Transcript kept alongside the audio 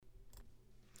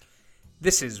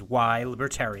This is Why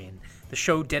Libertarian, the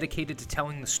show dedicated to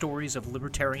telling the stories of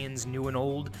libertarians new and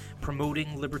old,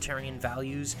 promoting libertarian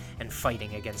values, and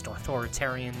fighting against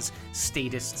authoritarians,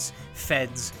 statists,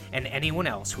 feds, and anyone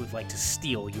else who would like to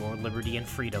steal your liberty and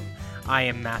freedom. I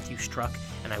am Matthew Struck,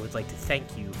 and I would like to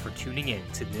thank you for tuning in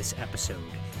to this episode.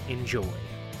 Enjoy.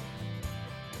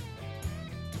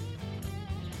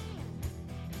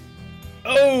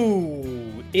 Oh,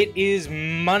 it is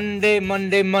Monday.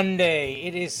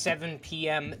 It is 7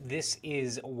 p.m. This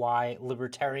is Why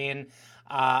Libertarian.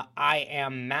 I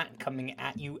am Matt, coming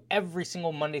at you every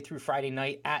single Monday through Friday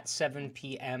night at 7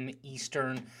 p.m.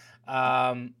 Eastern.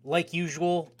 Like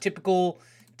usual, typical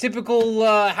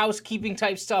housekeeping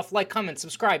type stuff. Like, comment,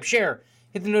 subscribe, share,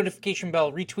 hit the notification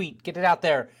bell, retweet, get it out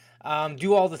there.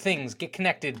 Do all the things, get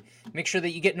connected, make sure that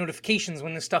you get notifications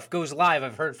when this stuff goes live.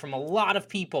 I've heard from a lot of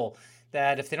people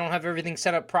that if they don't have everything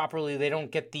set up properly, they don't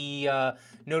get the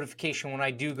notification when I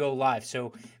do go live.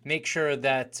 So make sure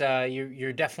that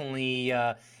you're definitely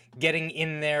getting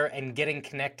in there and getting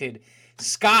connected.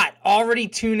 Scott, already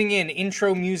tuning in.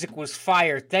 Intro music was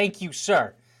fire. Thank you,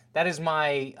 sir. That is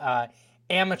my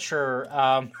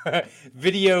amateur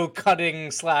video cutting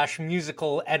 /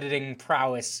 musical editing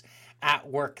prowess at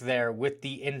work there with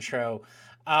the intro.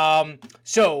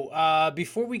 So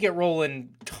before we get rolling,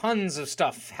 tons of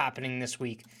stuff happening this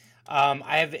week.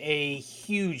 I have a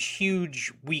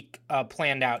huge week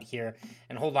planned out here.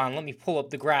 And hold on, let me pull up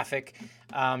the graphic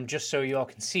just so you all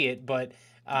can see it. But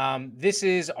this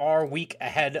is our week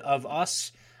ahead of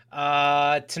us.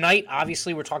 Tonight,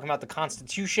 obviously, we're talking about the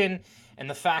Constitution and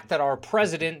the fact that our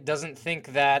president doesn't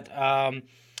think that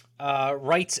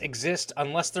rights exist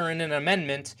unless they're in an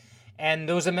amendment. And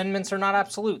those amendments are not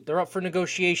absolute. They're up for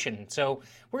negotiation. So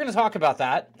we're going to talk about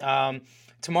that.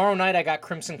 Tomorrow night, I got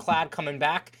Crimson Clad coming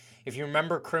back. If you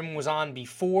remember, Crim was on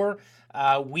before.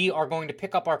 We are going to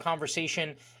pick up our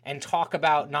conversation and talk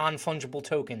about non-fungible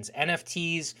tokens,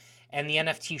 NFTs, and the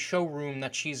NFT showroom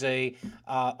that she's a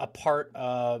part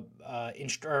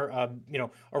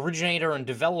originator and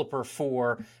developer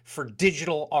for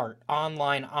digital art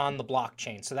online on the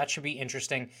blockchain. So that should be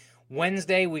interesting.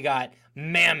 Wednesday, we got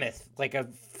mammoth, like a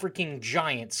freaking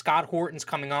giant. Scott Horton's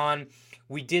coming on.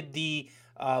 We did the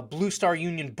Blue Star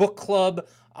Union book club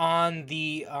on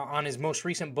his most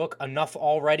recent book, Enough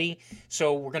Already.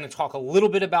 So we're going to talk a little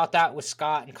bit about that with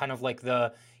Scott and kind of like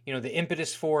the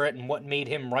impetus for it and what made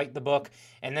him write the book.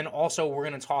 And then also we're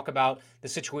going to talk about the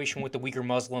situation with the Uyghur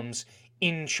Muslims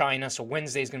in China. So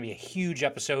Wednesday is going to be a huge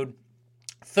episode.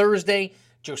 Thursday,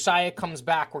 Josiah comes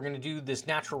back. We're going to do this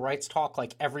natural rights talk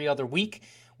like every other week.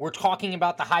 We're talking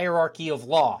about the hierarchy of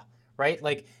law, right?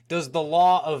 Like, does the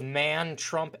law of man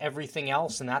trump everything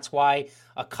else? And that's why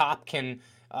a cop can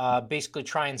basically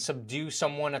try and subdue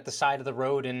someone at the side of the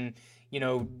road and,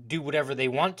 do whatever they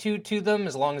want to them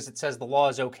as long as it says the law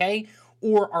is okay?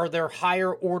 Or are there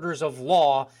higher orders of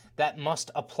law that must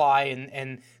apply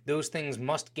and those things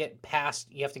must get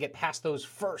passed? You have to get past those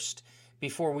first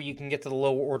before you can get to the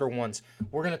lower order ones.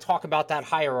 We're going to talk about that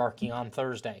hierarchy on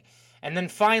Thursday. And then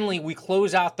finally, we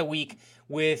close out the week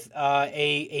with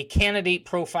a candidate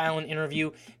profile and interview.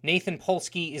 Nathan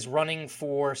Polsky is running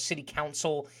for city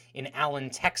council in Allen,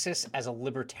 Texas as a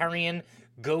libertarian.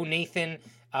 Go Nathan.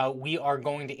 We are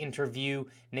going to interview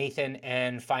Nathan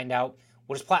and find out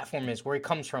what his platform is, where he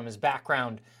comes from, his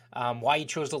background, why he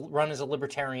chose to run as a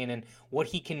libertarian, and what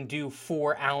he can do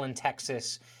for Allen,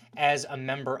 Texas, as a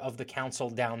member of the council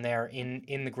down there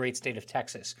in the great state of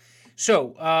Texas.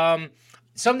 So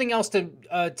something else to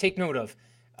take note of.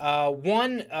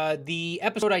 One, the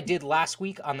episode I did last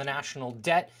week on the national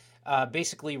debt,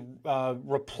 basically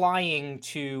replying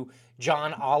to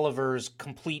John Oliver's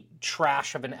complete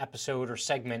trash of an episode or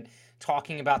segment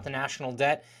talking about the national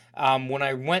debt. When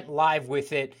I went live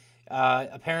with it,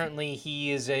 apparently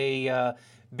he is a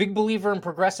big believer in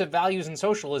progressive values and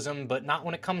socialism, but not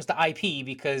when it comes to IP,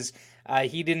 because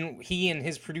he and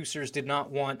his producers did not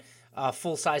want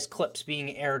full-size clips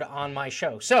being aired on my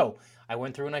show. So I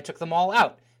went through and I took them all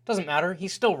out. Doesn't matter.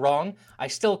 He's still wrong. I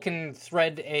still can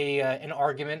thread an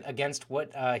argument against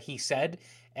what he said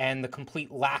and the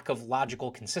complete lack of logical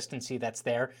consistency that's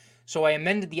there. So I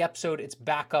amended the episode. It's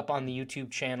back up on the YouTube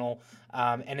channel,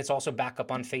 and it's also back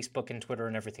up on Facebook and Twitter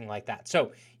and everything like that.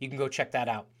 So you can go check that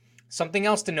out. Something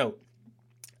else to note,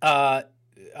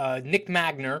 Nick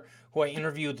Magner, who I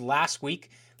interviewed last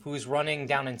week, who is running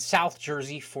down in South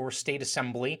Jersey for state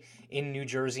assembly in New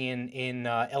Jersey in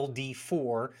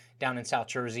LD4 down in South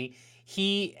Jersey.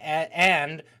 He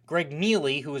and Greg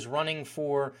Neely, who is running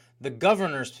for the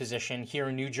governor's position here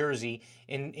in New Jersey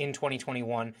in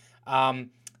 2021,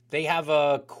 they have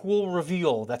a cool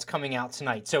reveal that's coming out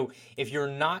tonight. So if you're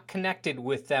not connected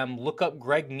with them, look up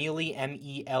Greg Mealy,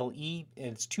 Mele.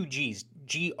 It's two G's,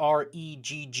 Gregg,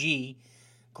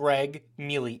 Greg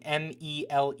Mealy,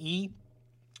 Mele,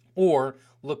 or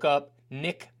look up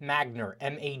Nick Magner,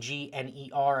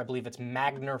 Magner. I believe it's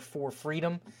Magner for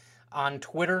Freedom on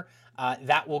Twitter.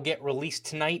 That will get released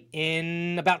tonight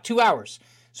in about 2 hours.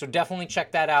 So definitely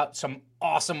check that out. Some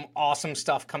awesome, awesome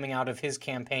stuff coming out of his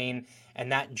campaign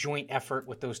and that joint effort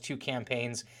with those two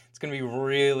campaigns. It's going to be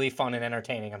really fun and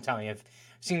entertaining. I'm telling you, I've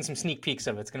seen some sneak peeks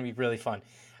of it. It's going to be really fun.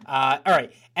 All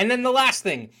right. And then the last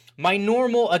thing, my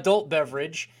normal adult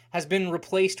beverage has been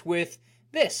replaced with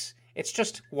this. It's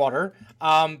just water,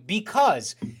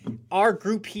 because our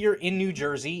group here in New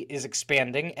Jersey is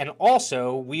expanding, and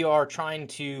also we are trying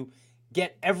to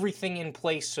get everything in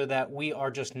place so that we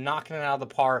are just knocking it out of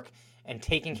the park and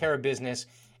taking care of business.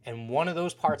 And one of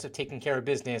those parts of taking care of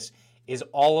business is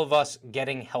all of us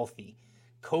getting healthy.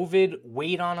 COVID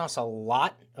weighed on us a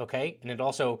lot, okay? And it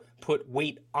also put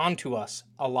weight onto us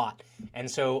a lot. And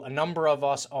so a number of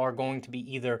us are going to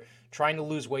be either trying to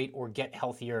lose weight or get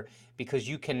healthier, because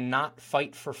you cannot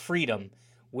fight for freedom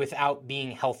without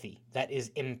being healthy. That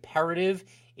is imperative.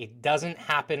 It doesn't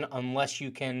happen unless you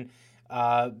can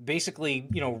basically,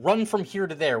 run from here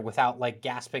to there without like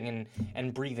gasping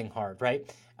and breathing hard, right?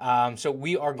 So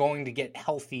we are going to get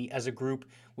healthy as a group.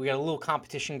 We got a little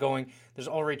competition going. There's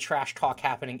already trash talk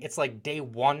happening. It's like day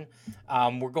one.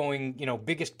 We're going,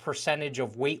 biggest percentage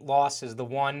of weight loss is the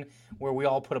one where we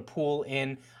all put a pool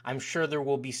in. I'm sure there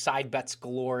will be side bets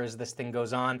galore as this thing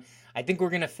goes on. I think we're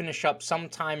going to finish up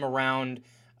sometime around,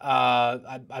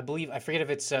 I believe, I forget if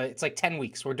it's like 10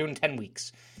 weeks. We're doing 10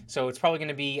 weeks. So it's probably going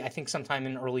to be, I think, sometime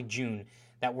in early June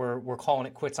that we're calling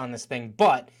it quits on this thing.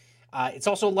 But it's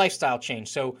also a lifestyle change.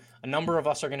 So a number of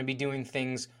us are going to be doing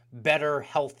things better,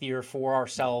 healthier for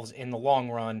ourselves in the long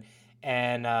run.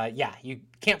 And you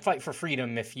can't fight for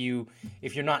freedom if you're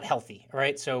not healthy, all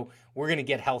right? So we're going to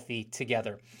get healthy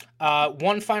together.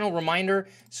 One final reminder.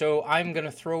 So I'm going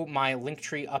to throw my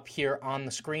Linktree up here on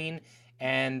the screen.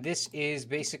 And this is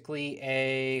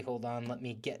basically hold on, let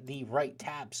me get the right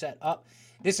tab set up.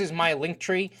 This is my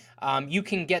Linktree. You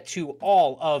can get to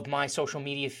all of my social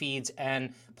media feeds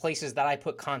and places that I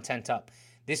put content up.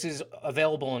 This is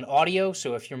available in audio,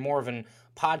 so if you're more of an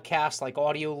podcast like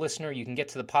audio listener, you can get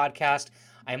to the podcast.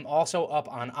 I'm also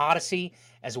up on Odyssey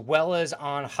as well as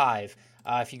on Hive.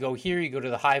 If you go here, you go to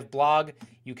the Hive blog.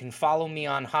 You can follow me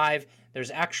on Hive. There's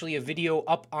actually a video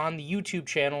up on the YouTube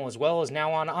channel as well as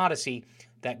now on Odyssey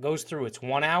that goes through. It's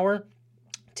 1 hour,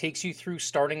 takes you through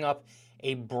starting up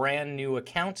a brand new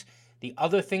account. The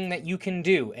other thing that you can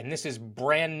do, and this is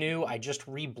brand new, I just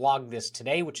reblogged this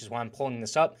today, which is why I'm pulling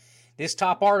this up. This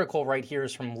top article right here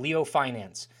is from Leo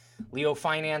Finance. Leo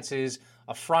Finance is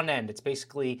a front end. It's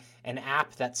basically an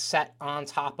app that's set on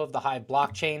top of the Hive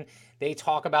blockchain. They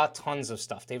talk about tons of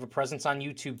stuff. They have a presence on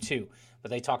YouTube too,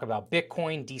 but they talk about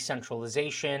Bitcoin,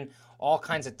 decentralization, all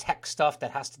kinds of tech stuff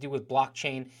that has to do with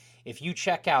blockchain. If you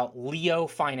check out Leo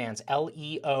Finance,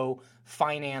 Leo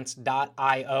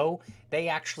finance.io, they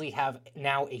actually have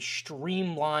now a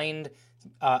streamlined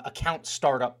account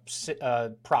startup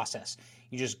process.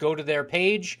 You just go to their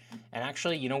page, and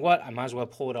actually, you know what? I might as well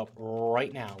pull it up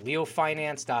right now.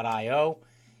 leofinance.io.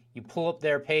 You pull up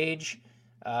their page,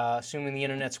 assuming the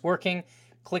internet's working.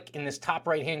 Click in this top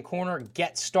right-hand corner,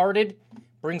 Get Started.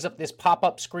 Brings up this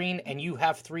pop-up screen, and you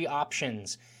have three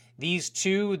options. These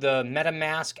two, the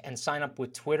MetaMask and sign up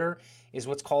with Twitter, is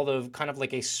what's called a kind of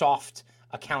like a soft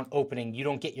account opening. You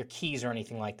don't get your keys or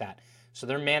anything like that. So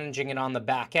they're managing it on the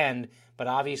back end, but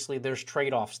obviously there's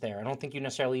trade-offs there. I don't think you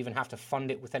necessarily even have to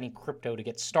fund it with any crypto to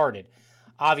get started.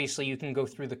 Obviously, you can go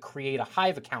through the Create a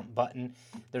Hive Account button.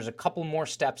 There's a couple more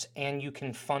steps, and you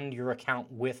can fund your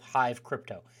account with Hive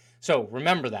Crypto. So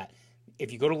remember that.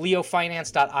 If you go to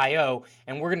leofinance.io,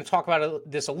 and we're going to talk about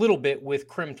this a little bit with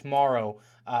Krim tomorrow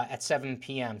at 7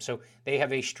 p.m. So they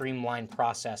have a streamlined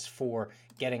process for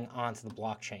getting onto the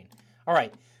blockchain. All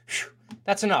right,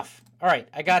 that's enough. All right,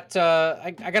 I got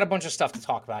a bunch of stuff to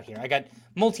talk about here. I got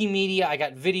multimedia, I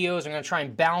got videos. I'm going to try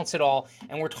and balance it all,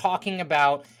 and we're talking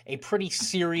about a pretty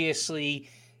seriously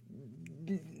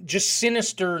just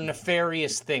sinister,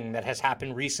 nefarious thing that has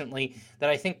happened recently that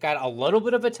I think got a little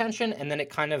bit of attention, and then it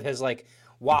kind of has like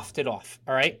wafted off.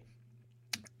 All right.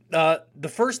 The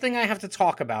first thing I have to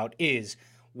talk about is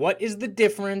what is the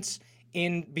difference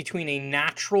in between a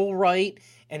natural right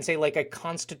and say like a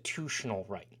constitutional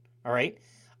right. All right.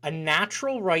 A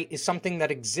natural right is something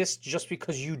that exists just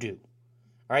because you do.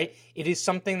 All right. It is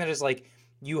something that is like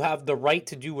You have the right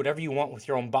to do whatever you want with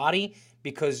your own body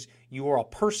because you are a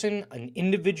person, an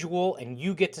individual, and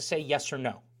you get to say yes or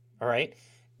no. All right?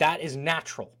 That is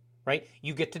natural, right?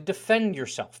 You get to defend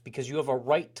yourself because you have a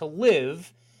right to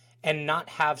live and not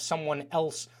have someone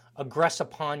else aggress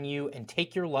upon you and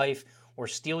take your life or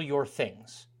steal your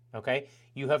things. Okay?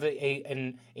 You have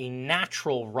a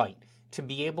natural right to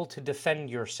be able to defend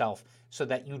yourself so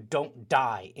that you don't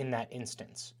die in that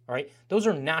instance. All right? Those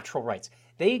are natural rights.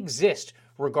 They exist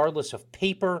regardless of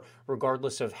paper,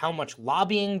 regardless of how much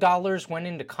lobbying dollars went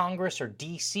into Congress or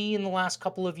DC in the last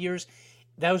couple of years.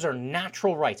 Those are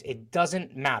natural rights. It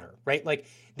doesn't matter, right? Like,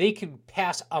 they could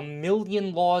pass a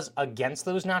million laws against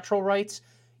those natural rights.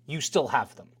 You still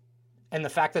have them. And the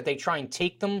fact that they try and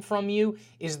take them from you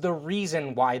is the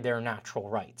reason why they're natural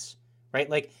rights, right?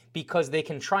 Like, because they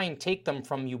can try and take them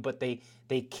from you, but they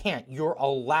can't. You're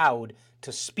allowed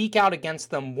to speak out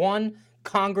against them. One,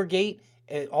 congregate.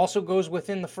 It also goes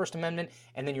within the First Amendment.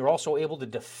 And then you're also able to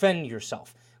defend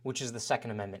yourself, which is the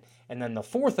Second Amendment. And then the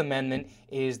Fourth Amendment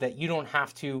is that you don't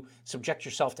have to subject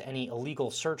yourself to any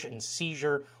illegal search and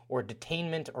seizure or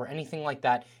detainment or anything like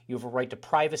that. You have a right to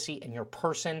privacy and your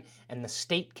person, and the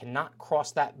state cannot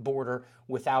cross that border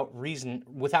without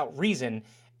reason,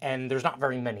 and there's not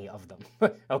very many of them,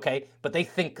 okay? But they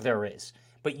think there is.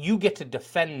 But you get to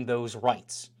defend those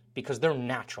rights because they're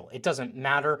natural. It doesn't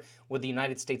matter whether the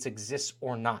United States exists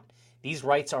or not. These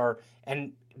rights are,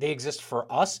 and they exist for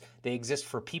us. They exist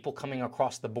for people coming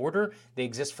across the border. They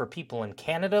exist for people in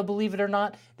Canada, believe it or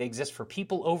not. They exist for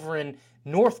people over in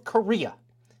North Korea.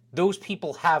 Those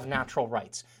people have natural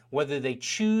rights. Whether they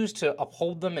choose to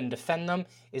uphold them and defend them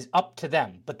is up to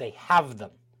them, but they have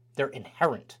them. They're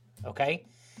inherent, okay?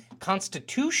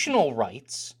 Constitutional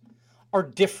rights are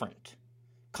different.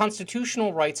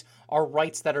 Constitutional rights are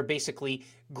rights that are basically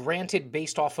granted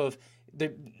based off of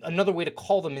another way to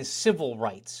call them is civil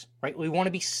rights, right? We want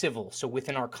to be civil. So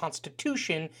within our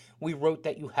Constitution, we wrote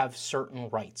that you have certain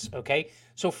rights, okay?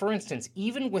 So for instance,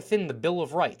 even within the Bill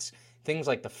of Rights, things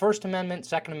like the First Amendment,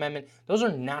 Second Amendment, those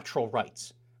are natural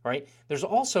rights, right? There's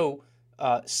also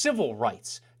civil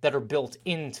rights that are built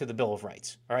into the Bill of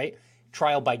Rights, all right?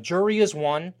 Trial by jury is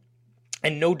one,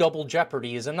 and no double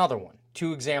jeopardy is another one.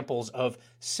 Two examples of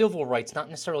civil rights, not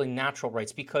necessarily natural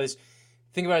rights, because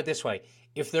think about it this way.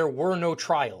 If there were no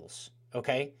trials,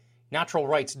 okay, natural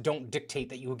rights don't dictate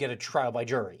that you will get a trial by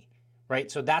jury,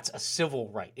 right? So that's a civil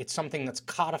right. It's something that's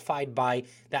codified by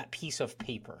that piece of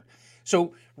paper.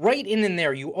 So right in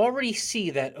there, you already see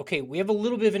that, okay, we have a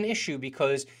little bit of an issue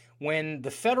because when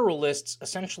the Federalists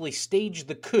essentially staged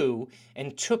the coup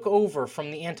and took over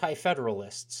from the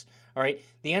Anti-Federalists, all right,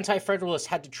 the Anti-Federalists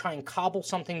had to try and cobble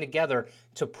something together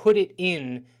to put it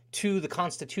in to the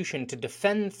Constitution to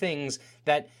defend things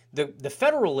that the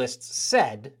Federalists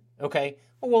said, okay,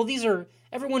 oh, well,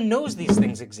 everyone knows these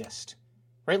things exist,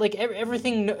 right? Like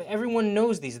everyone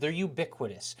knows these. They're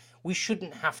ubiquitous. We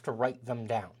shouldn't have to write them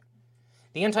down.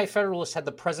 The Anti-Federalists had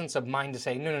the presence of mind to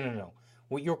say, no.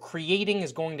 What you're creating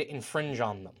is going to infringe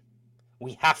on them.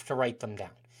 We have to write them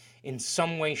down in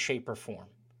some way, shape, or form.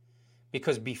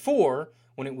 Because before,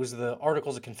 when it was the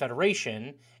Articles of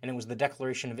Confederation and it was the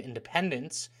Declaration of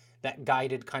Independence that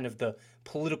guided kind of the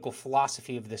political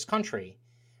philosophy of this country,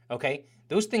 okay,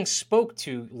 those things spoke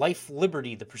to life,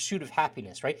 liberty, the pursuit of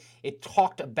happiness, right? It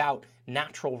talked about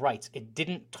natural rights. It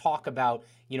didn't talk about,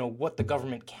 what the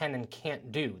government can and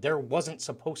can't do. There wasn't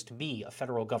supposed to be a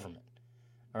federal government,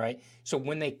 all right? So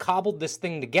when they cobbled this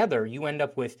thing together, you end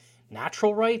up with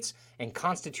natural rights and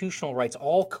constitutional rights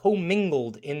all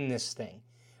commingled in this thing,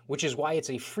 which is why it's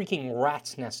a freaking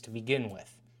rat's nest to begin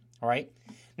with, all right?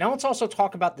 Now let's also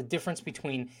talk about the difference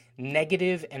between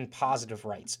negative and positive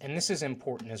rights, and this is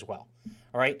important as well,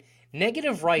 all right?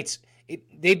 Negative rights,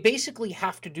 they basically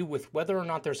have to do with whether or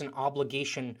not there's an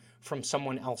obligation from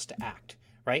someone else to act,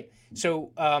 right?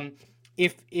 So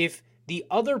if the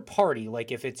other party,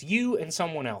 like if it's you and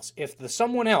someone else, if the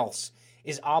someone else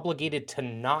is obligated to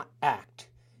not act,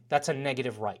 that's a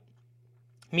negative right.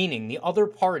 Meaning the other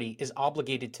party is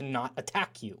obligated to not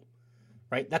attack you,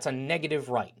 right? That's a negative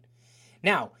right.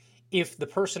 Now, if the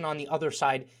person on the other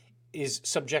side is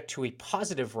subject to a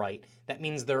positive right, that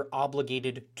means they're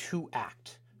obligated to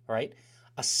act, right?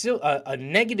 A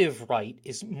negative right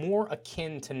is more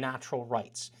akin to natural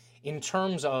rights in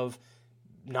terms of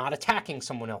not attacking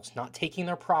someone else, not taking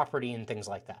their property and things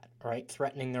like that, all right?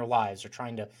 Threatening their lives or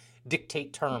trying to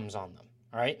dictate terms on them,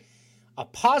 all right? A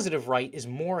positive right is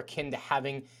more akin to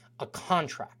having a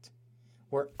contract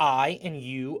where I and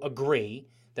you agree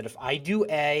that if I do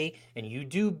A and you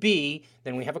do B,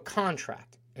 then we have a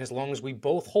contract. And as long as we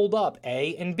both hold up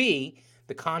A and B,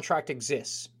 the contract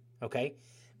exists, okay?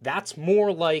 That's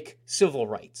more like civil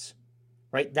rights,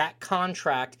 right? That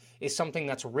contract is something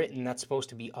that's written that's supposed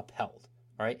to be upheld,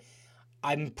 all right?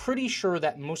 I'm pretty sure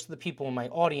that most of the people in my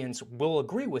audience will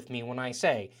agree with me when I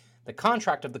say the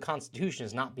contract of the Constitution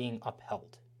is not being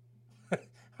upheld,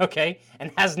 okay?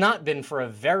 And has not been for a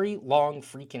very long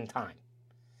freaking time.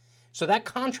 So that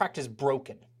contract is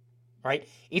broken, right?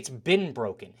 It's been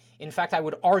broken. In fact, I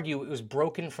would argue it was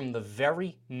broken from the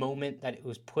very moment that it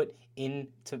was put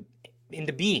into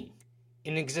being,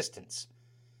 in existence.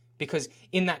 Because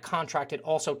in that contract, it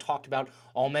also talked about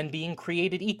all men being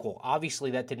created equal. Obviously,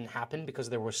 that didn't happen because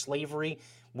there was slavery.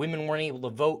 Women weren't able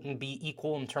to vote and be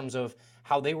equal in terms of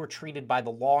how they were treated by the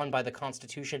law and by the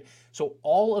Constitution. So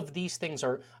all of these things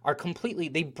are completely,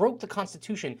 they broke the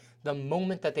Constitution the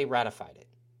moment that they ratified it.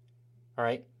 All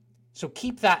right? So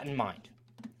keep that in mind.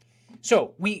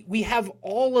 So we have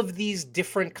all of these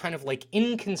different kind of like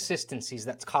inconsistencies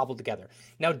that's cobbled together.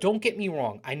 Now, don't get me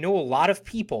wrong. I know a lot of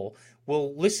people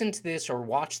will listen to this or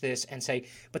watch this and say,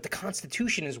 but the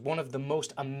Constitution is one of the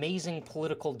most amazing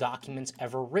political documents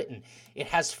ever written. It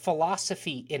has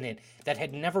philosophy in it that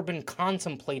had never been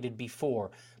contemplated before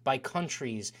by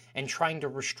countries and trying to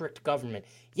restrict government.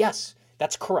 Yes,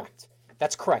 that's correct.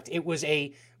 That's correct. It was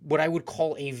what I would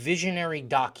call a visionary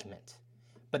document.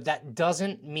 But that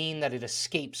doesn't mean that it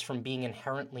escapes from being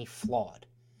inherently flawed.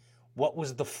 What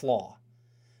was the flaw?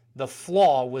 The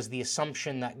flaw was the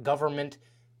assumption that government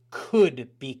could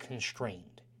be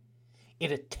constrained.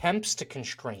 It attempts to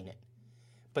constrain it,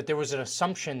 but there was an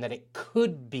assumption that it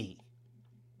could be.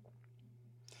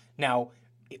 Now,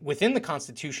 within the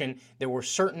Constitution, there were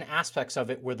certain aspects of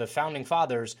it where the Founding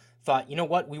Fathers thought, you know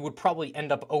what, we would probably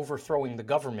end up overthrowing the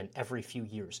government every few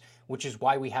years, which is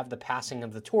why we have the passing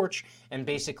of the torch and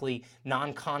basically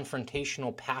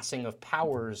non-confrontational passing of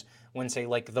powers when, say,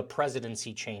 like the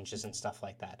presidency changes and stuff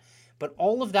like that. But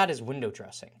all of that is window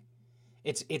dressing.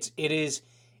 It is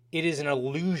an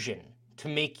illusion to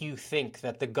make you think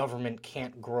that the government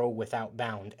can't grow without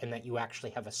bound and that you actually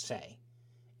have a say.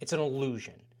 It's an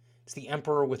illusion. It's the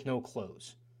emperor with no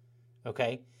clothes.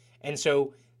 Okay? And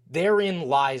so therein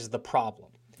lies the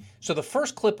problem. So the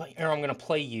first clip here I'm going to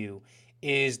play you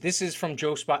this is from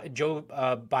Joe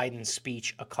Biden's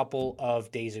speech a couple of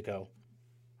days ago.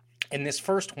 And this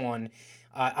first one,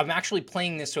 I'm actually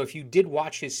playing this, so if you did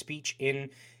watch his speech in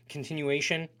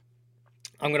continuation,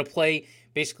 I'm going to play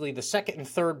basically the second and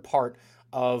third part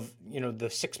of, the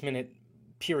 6-minute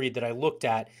period that I looked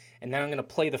at, and then I'm going to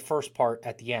play the first part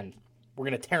at the end. We're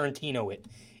going to Tarantino it,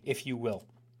 if you will.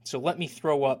 So let me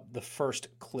throw up the first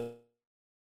clip.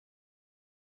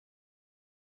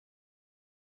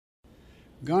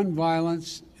 Gun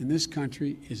violence in this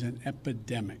country is an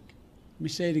epidemic. Let me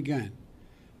say it again.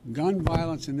 Gun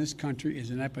violence in this country is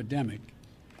an epidemic,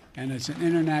 and it's an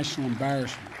international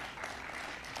embarrassment.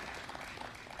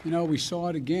 We saw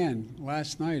it again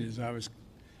last night as I was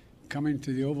coming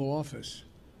to the Oval Office.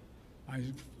 I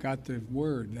got the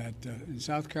word that in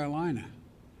South Carolina,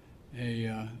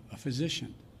 a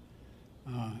physician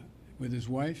with his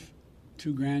wife,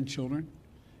 2 grandchildren,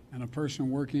 and a person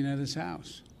working at his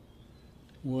house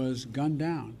was gunned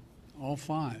down, all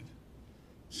 5.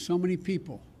 So many of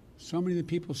the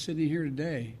people sitting here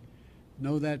today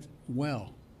know that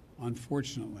well,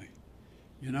 unfortunately.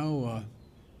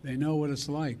 They know what it's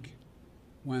like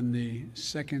when the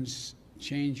seconds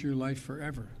change your life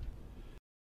forever.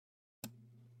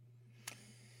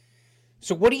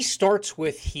 So what he starts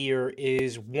with here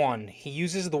is, 1, he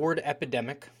uses the word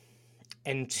epidemic,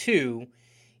 and 2,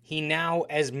 he now,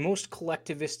 as most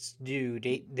collectivists do,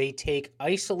 they take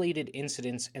isolated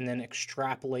incidents and then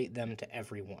extrapolate them to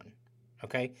everyone,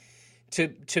 okay?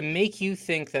 To make you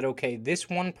think that, okay, this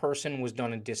one person was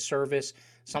done a disservice,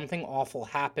 something awful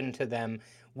happened to them,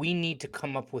 we need to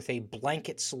come up with a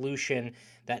blanket solution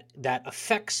that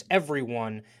affects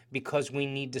everyone because we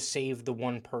need to save the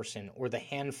one person or the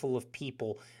handful of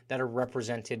people that are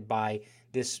represented by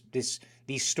these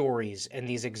stories and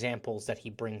these examples that he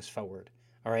brings forward.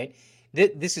 All right,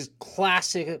 this is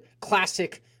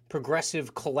classic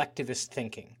progressive collectivist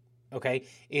thinking. Okay,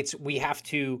 we have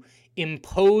to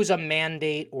impose a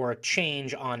mandate or a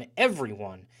change on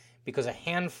everyone because a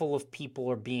handful of people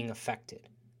are being affected.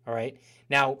 All right.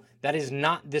 Now, that is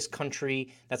not this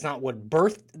country. That's not what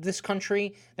birthed this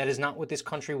country. That is not what this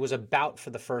country was about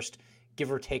for the first,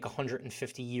 give or take,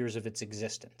 150 years of its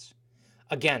existence.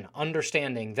 Again,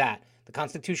 understanding that the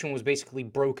Constitution was basically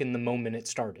broken the moment it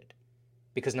started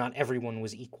because not everyone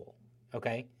was equal.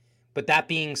 Okay. But that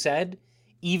being said,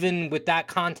 even with that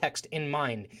context in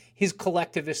mind, his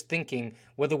collectivist thinking,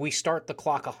 whether we start the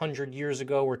clock 100 years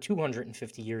ago or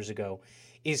 250 years ago,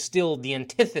 is still the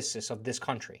antithesis of this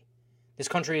country. This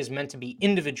country is meant to be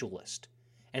individualist,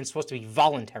 and it's supposed to be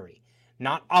voluntary,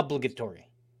 not obligatory,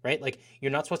 right? Like,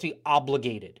 you're not supposed to be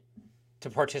obligated to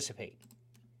participate.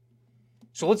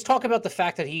 So let's talk about the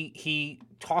fact that he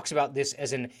talks about this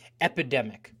as an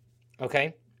epidemic,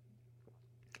 okay?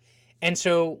 And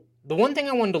so the one thing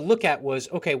I wanted to look at was,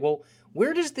 okay, well,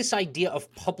 where does this idea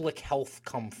of public health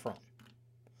come from?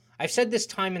 I've said this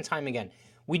time and time again.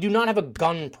 We do not have a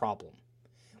gun problem.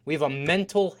 We have a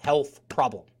mental health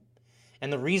problem.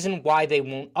 And the reason why they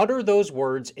won't utter those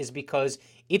words is because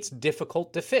it's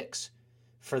difficult to fix.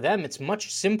 For them, it's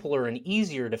much simpler and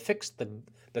easier to fix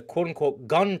the quote-unquote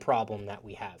gun problem that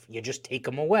we have. You just take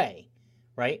them away,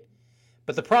 right?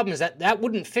 But the problem is that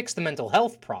wouldn't fix the mental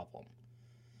health problem.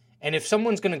 And if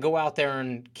someone's going to go out there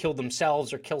and kill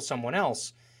themselves or kill someone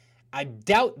else, I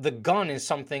doubt the gun is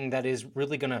something that is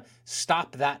really going to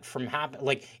stop that from happening.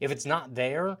 Like, if it's not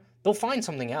there, they'll find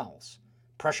something else.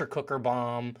 Pressure cooker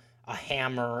bomb, a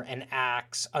hammer, an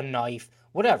axe, a knife,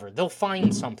 whatever. They'll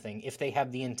find something if they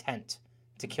have the intent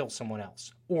to kill someone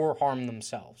else or harm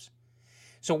themselves.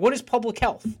 So what is public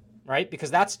health, right?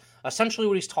 Because that's essentially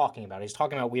what he's talking about. He's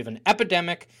talking about we have an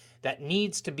epidemic that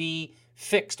needs to be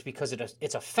fixed because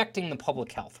it's affecting the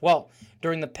public health. Well,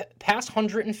 during the past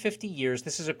 150 years,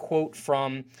 this is a quote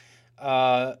from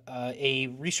a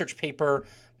research paper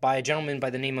by a gentleman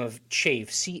by the name of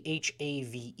Chave,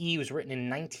 C-H-A-V-E. It was written in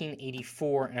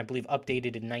 1984 and I believe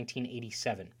updated in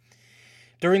 1987.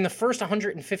 During the first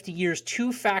 150 years,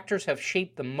 two factors have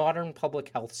shaped the modern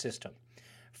public health system.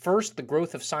 First, the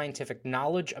growth of scientific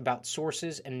knowledge about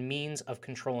sources and means of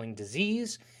controlling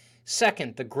disease.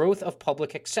 Second, the growth of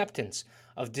public acceptance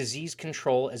of disease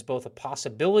control as both a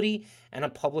possibility and a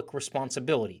public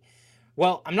responsibility.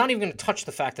 Well, I'm not even going to touch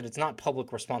the fact that it's not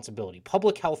public responsibility.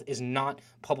 Public health is not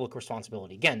public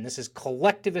responsibility. Again, this is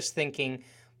collectivist thinking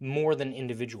more than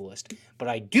individualist. But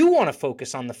I do want to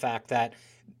focus on the fact that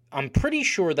I'm pretty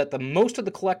sure that most of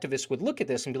the collectivists would look at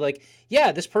this and be like,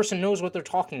 yeah, this person knows what they're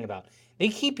talking about. They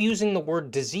keep using the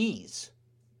word disease.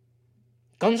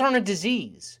 Guns aren't a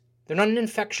disease. They're not an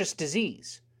infectious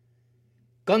disease.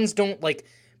 Guns don't, like,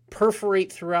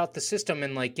 perforate throughout the system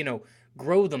and, like,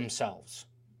 grow themselves.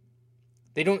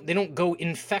 They don't go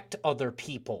infect other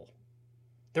people.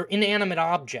 They're inanimate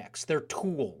objects. They're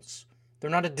tools. They're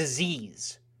not a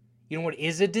disease. You know what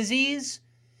is a disease?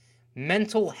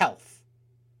 Mental health.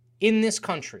 In this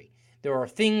country, there are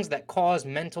things that cause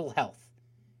mental health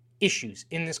issues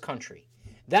in this country.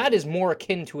 That is more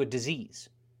akin to a disease.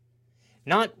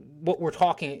 Not what we're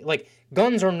talking, like,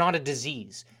 guns are not a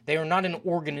disease. They are not an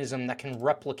organism that can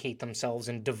replicate themselves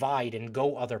and divide and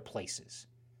go other places.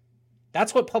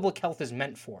 That's what public health is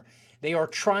meant for. They are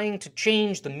trying to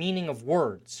change the meaning of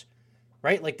words,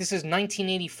 right? Like, this is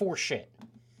 1984 shit.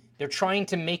 They're trying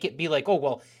to make it be like, oh,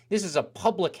 well, this is a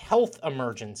public health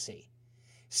emergency.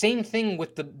 Same thing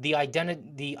with the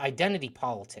identity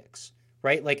politics,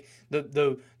 right? Like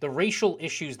the racial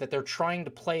issues that they're trying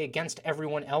to play against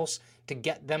everyone else to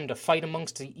get them to fight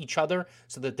amongst each other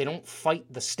so that they don't fight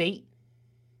the state.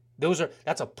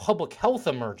 That's a public health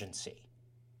emergency,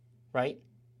 right?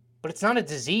 But it's not a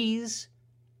disease.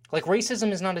 Like,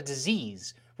 racism is not a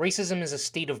disease. Racism is a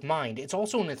state of mind. It's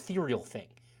also an ethereal thing,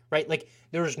 right? Like,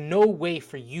 there's no way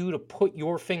for you to put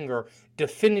your finger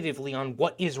definitively on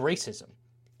what is racism.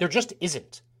 There just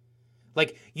isn't.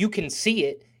 Like, you can see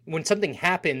it. When something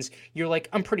happens, you're like,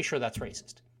 I'm pretty sure that's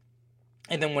racist.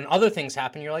 And then when other things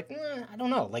happen, you're like, I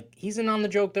don't know. Like, he's in on the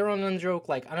joke, they're on the joke.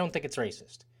 Like, I don't think it's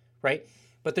racist, right?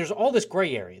 But there's all this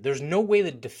gray area. There's no way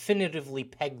to definitively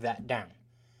peg that down,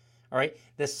 all right?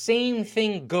 The same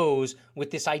thing goes with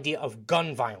this idea of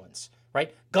gun violence,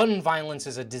 right? Gun violence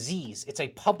is a disease. It's a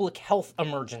public health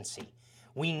emergency.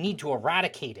 We need to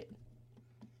eradicate it.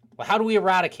 Well, how do we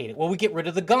eradicate it? Well, we get rid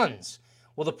of the guns.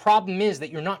 Well, the problem is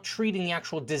that you're not treating the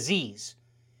actual disease.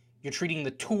 You're treating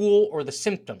the tool or the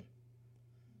symptom.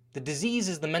 The disease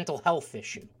is the mental health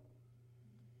issue.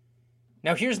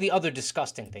 Now, here's the other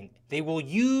disgusting thing. They will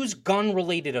use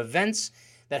gun-related events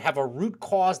that have a root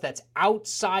cause that's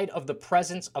outside of the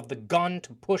presence of the gun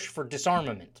to push for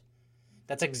disarmament.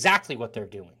 That's exactly what they're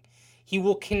doing. He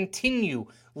will continually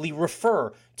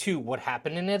refer to what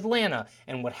happened in Atlanta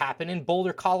and what happened in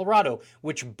Boulder, Colorado,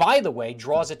 which, by the way,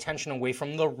 draws attention away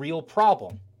from the real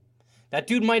problem. That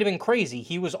dude might have been crazy.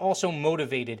 He was also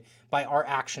motivated by our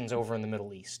actions over in the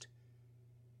Middle East.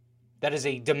 That is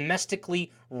a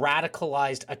domestically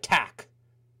radicalized attack.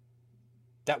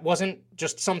 That wasn't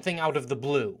just something out of the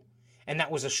blue. And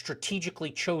that was a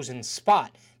strategically chosen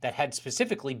spot that had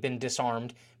specifically been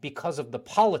disarmed because of the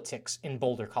politics in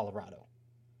Boulder, Colorado.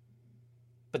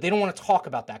 But they don't want to talk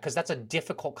about that because that's a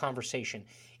difficult conversation.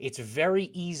 It's very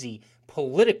easy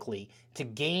politically to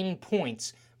gain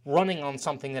points running on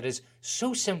something that is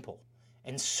so simple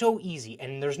and so easy,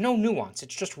 and there's no nuance.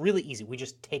 It's just really easy. We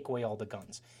just take away all the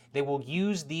guns. They will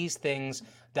use these things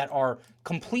that are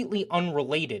completely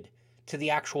unrelated to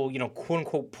the actual, quote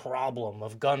unquote problem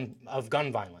of gun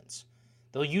violence.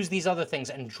 They'll use these other things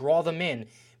and draw them in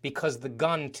because the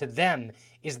gun to them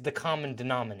is the common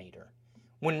denominator,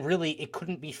 when really it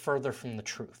couldn't be further from the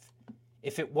truth.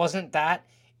 If it wasn't that,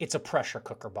 it's a pressure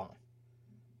cooker bomb.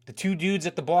 The two dudes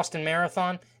at the Boston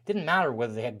Marathon, didn't matter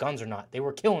whether they had guns or not. They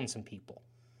were killing some people.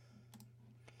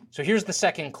 So here's the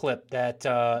second clip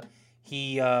that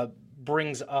he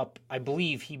brings up. I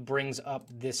believe he brings up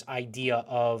this idea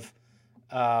of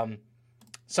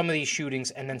some of these shootings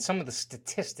and then some of the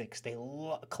statistics.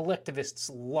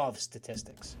 Collectivists love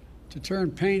statistics. To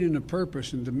turn pain into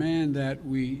purpose and demand that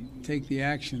we take the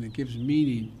action that gives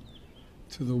meaning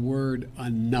to the word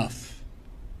enough.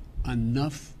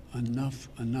 Enough, enough,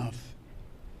 enough.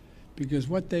 Because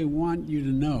what they want you to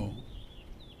know,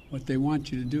 what they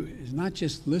want you to do is not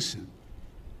just listen.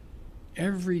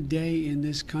 Every day in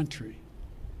this country,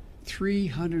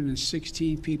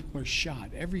 316 people are shot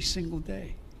every single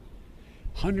day.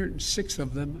 106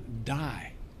 of them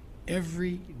die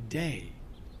every day.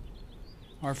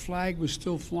 Our flag was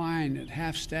still flying at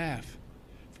half-staff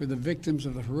for the victims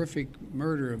of the horrific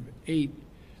murder of 8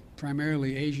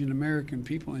 primarily Asian American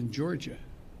people in Georgia,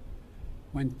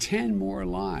 when 10 more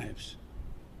lives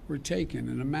were taken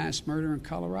in a mass murder in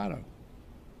Colorado.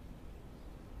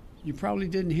 You probably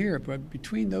didn't hear it, but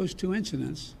between those two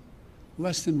incidents,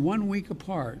 less than 1 week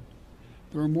apart,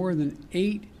 there were more than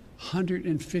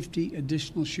 850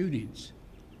 additional shootings.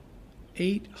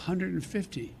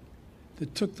 850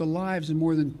 that took the lives of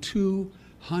more than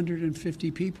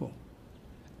 250 people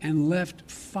and left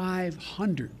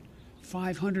 500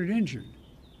 injured.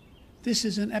 This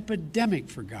is an epidemic,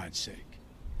 for God's sake,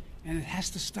 and it has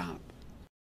to stop.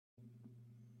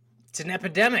 It's an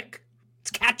epidemic. It's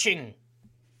catching.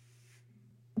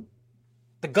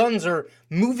 The guns are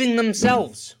moving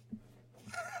themselves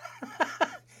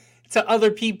to other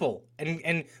people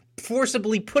and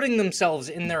forcibly putting themselves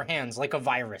in their hands like a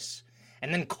virus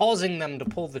and then causing them to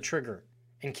pull the trigger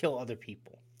and kill other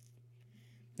people.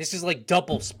 This is like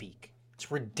doublespeak. It's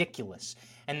ridiculous.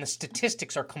 And the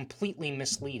statistics are completely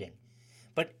misleading.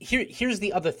 But here's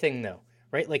the other thing, though,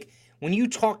 right? Like, when you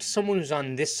talk to someone who's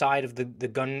on this side of the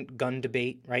gun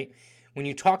debate, right? When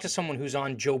you talk to someone who's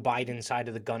on Joe Biden's side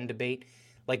of the gun debate,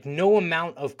 like, no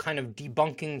amount of kind of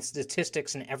debunking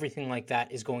statistics and everything like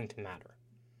that is going to matter,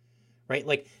 right?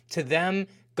 Like, to them,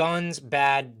 guns,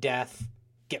 bad, death,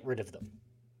 get rid of them,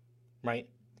 right?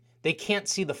 They can't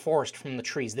see the forest from the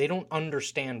trees. They don't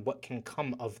understand what can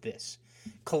come of this.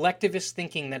 Collectivist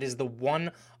thinking, that is the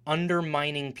one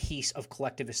undermining piece of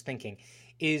collectivist thinking,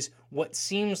 is what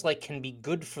seems like can be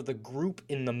good for the group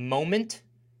in the moment,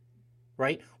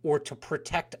 right? Or to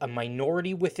protect a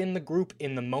minority within the group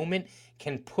in the moment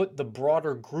can put the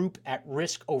broader group at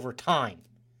risk over time.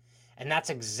 And that's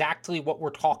exactly what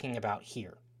we're talking about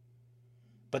here.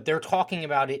 But they're talking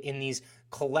about it in these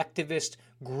collectivist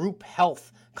group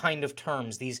health kind of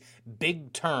terms, these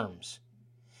big terms.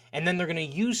 And then they're going to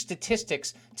use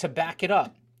statistics to back it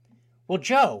up. Well,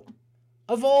 Joe,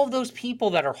 of all of those people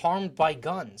that are harmed by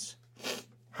guns,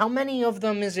 how many of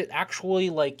them is it actually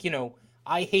like,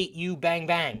 I hate you, bang,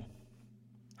 bang?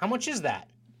 How much is that?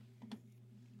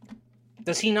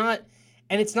 Does he not?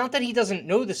 And it's not that he doesn't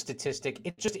know the statistic,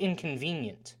 it's just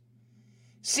inconvenient.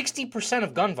 60%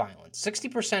 of gun violence,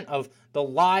 60% of the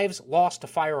lives lost to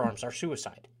firearms are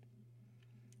suicide.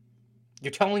 You're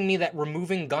telling me that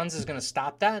removing guns is going to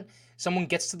stop that? Someone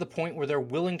gets to the point where they're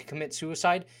willing to commit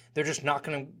suicide, they're just not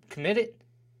going to commit it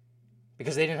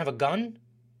because they didn't have a gun?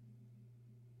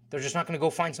 They're just not going to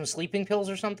go find some sleeping pills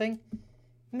or something?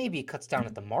 Maybe it cuts down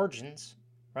at the margins,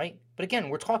 right? But again,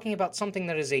 we're talking about something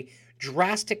that is a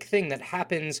drastic thing that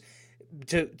happens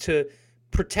to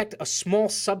protect a small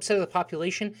subset of the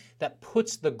population that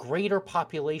puts the greater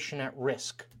population at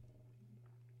risk.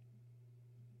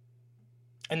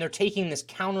 And they're taking this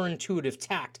counterintuitive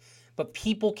tact, but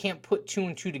people can't put two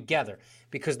and two together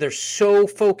because they're so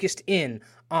focused in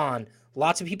on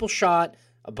lots of people shot,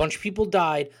 a bunch of people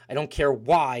died, I don't care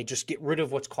why, just get rid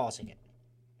of what's causing it.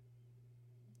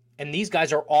 And these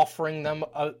guys are offering them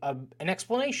an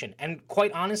explanation. And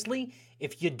quite honestly,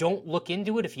 if you don't look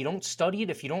into it, if you don't study it,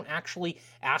 if you don't actually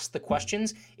ask the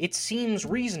questions, it seems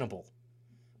reasonable.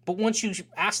 But once you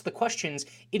ask the questions,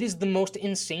 it is the most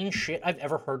insane shit I've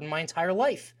ever heard in my entire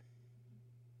life.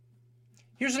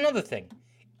 Here's another thing.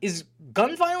 Is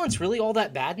gun violence really all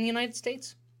that bad in the United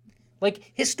States?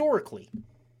 Like, historically,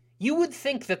 you would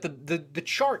think that the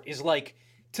chart is like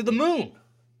to the moon,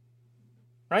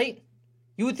 right?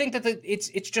 You would think that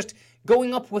it's just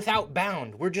going up without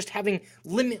bound. We're just having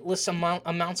limitless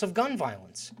amounts of gun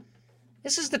violence.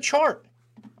 This is the chart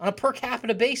on a per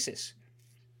capita basis.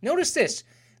 Notice this.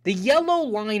 The yellow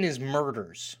line is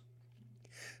murders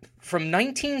from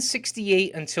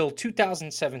 1968 until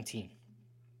 2017.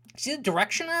 See the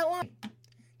direction of that line?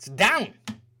 It's down.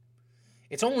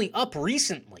 It's only up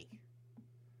recently.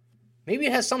 Maybe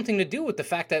it has something to do with the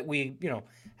fact that we,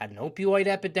 had an opioid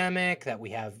epidemic, that we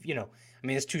have,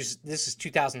 this is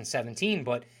 2017,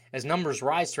 but as numbers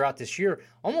rise throughout this year,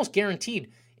 almost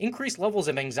guaranteed increased levels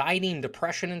of anxiety and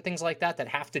depression and things like that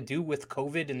have to do with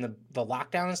COVID and the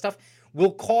lockdown and stuff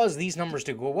will cause these numbers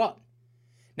to go up.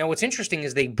 Now, what's interesting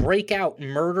is they break out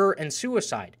murder and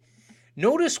suicide.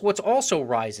 Notice what's also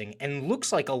rising and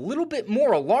looks like a little bit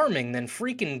more alarming than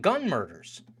freaking gun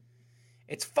murders.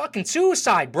 It's fucking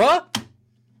suicide, bruh.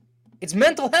 It's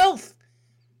mental health.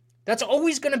 That's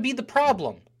always going to be the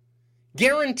problem.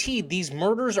 Guaranteed, these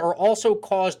murders are also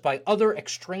caused by other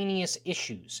extraneous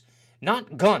issues,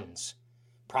 not guns.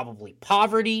 Probably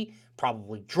poverty,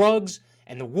 probably drugs,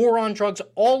 and the war on drugs.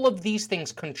 All of these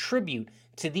things contribute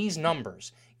to these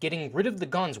numbers. Getting rid of the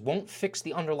guns won't fix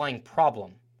the underlying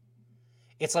problem.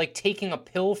 It's like taking a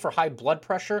pill for high blood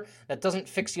pressure that doesn't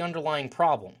fix the underlying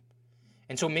problem.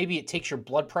 And so maybe it takes your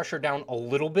blood pressure down a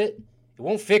little bit. It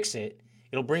won't fix it.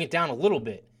 It'll bring it down a little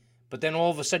bit. But then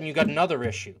all of a sudden you got another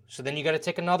issue. So then you got to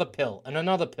take another pill and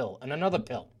another pill and another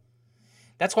pill.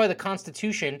 That's why the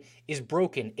Constitution is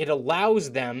broken. It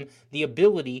allows them the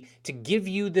ability to give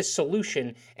you this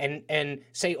solution and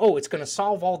say, oh, it's going to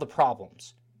solve all the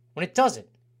problems. When it doesn't.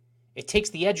 It takes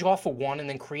the edge off of one and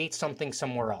then creates something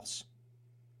somewhere else.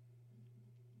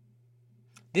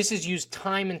 This is used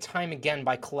time and time again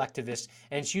by collectivists,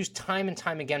 and it's used time and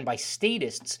time again by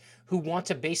statists who want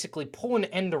to basically pull an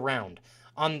end around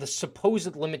on the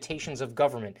supposed limitations of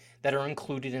government that are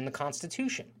included in the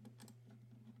Constitution.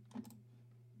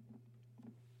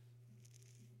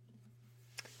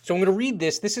 So I'm going to read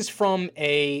this. This is from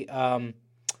an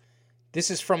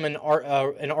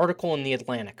article in The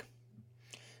Atlantic.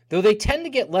 Though they tend to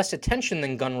get less attention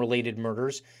than gun-related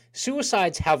murders,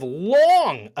 suicides have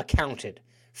long accounted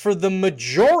for the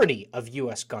majority of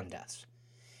U.S. gun deaths.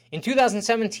 In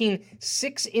 2017,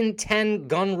 6 in 10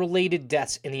 gun-related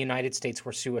deaths in the United States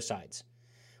were suicides,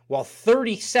 while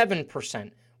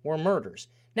 37% were murders.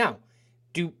 Now,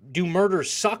 do murders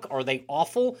suck? Are they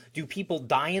awful? Do people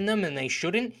die in them and they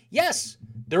shouldn't? Yes,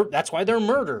 that's why they're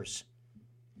murders.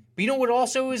 But you know what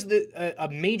also is a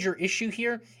major issue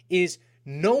here is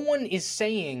no one is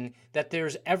saying that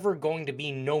there's ever going to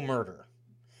be no murder.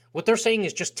 What they're saying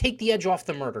is just take the edge off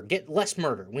the murder. Get less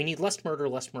murder. We need less murder,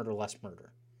 less murder, less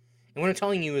murder. And what I'm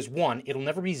telling you is, one, it'll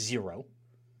never be zero.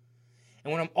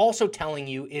 And what I'm also telling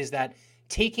you is that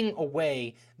taking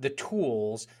away the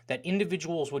tools that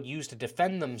individuals would use to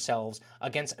defend themselves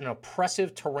against an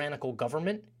oppressive, tyrannical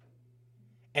government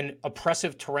and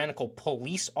oppressive, tyrannical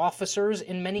police officers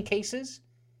in many cases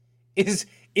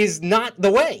is not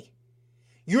the way.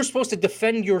 You're supposed to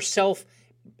defend yourself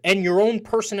and your own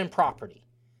person and property.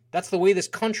 That's the way this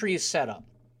country is set up.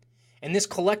 And this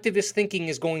collectivist thinking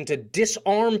is going to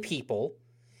disarm people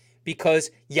because,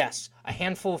 yes, a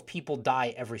handful of people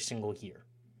die every single year.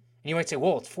 And you might say,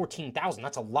 well, it's 14,000.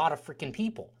 That's a lot of freaking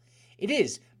people. It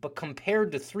is, but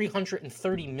compared to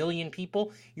 330 million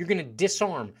people, you're going to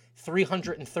disarm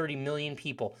 330 million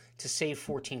people to save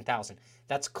 14,000.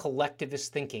 That's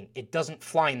collectivist thinking. It doesn't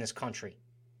fly in this country.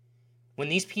 When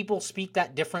these people speak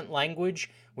that different language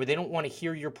where they don't want to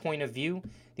hear your point of view,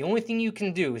 the only thing you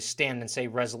can do is stand and say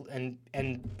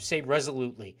say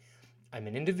resolutely, I'm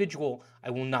an individual. I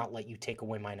will not let you take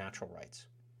away my natural rights.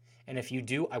 And if you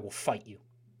do, I will fight you.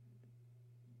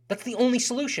 That's the only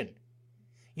solution.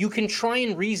 You can try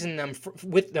and reason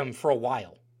with them for a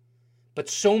while. But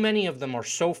so many of them are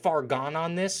so far gone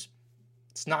on this,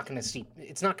 it's not going to sink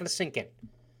in.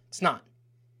 It's not.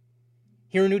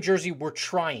 Here in New Jersey, we're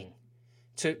trying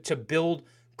to build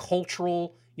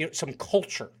cultural, some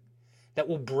culture that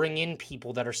will bring in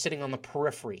people that are sitting on the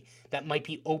periphery, that might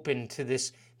be open to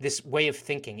this way of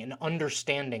thinking and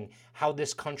understanding how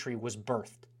this country was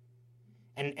birthed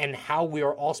and how we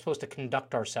are all supposed to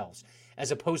conduct ourselves,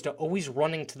 as opposed to always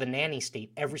running to the nanny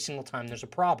state every single time there's a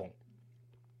problem.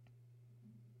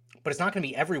 But it's not going to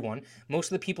be everyone.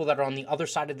 Most of the people that are on the other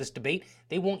side of this debate,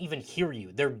 they won't even hear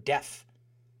you. They're deaf.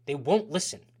 They won't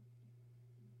listen.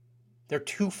 They're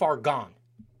too far gone.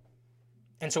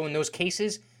 And so in those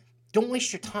cases, don't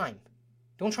waste your time.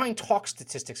 Don't try and talk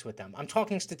statistics with them. I'm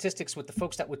talking statistics with the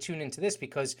folks that would tune into this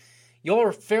because, Y'all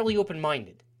are fairly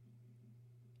open-minded.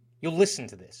 You'll listen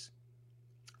to this.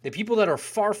 The people that are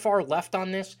far, far left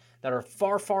on this, that are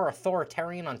far, far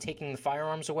authoritarian on taking the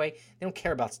firearms away, they don't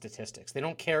care about statistics. They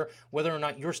don't care whether or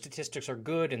not your statistics are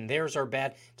good and theirs are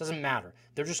bad. It doesn't matter.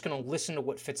 They're just going to listen to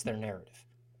what fits their narrative.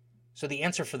 So the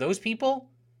answer for those people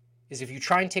is, if you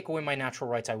try and take away my natural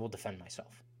rights, I will defend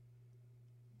myself.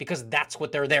 Because that's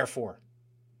what they're there for.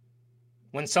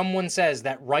 When someone says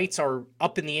that rights are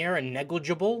up in the air and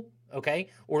negligible, okay,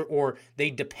 or they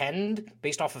depend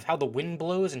based off of how the wind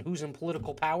blows and who's in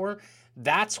political power,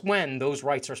 that's when those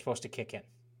rights are supposed to kick in.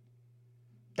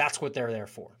 That's what they're there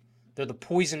for. They're the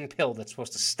poison pill that's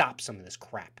supposed to stop some of this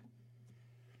crap.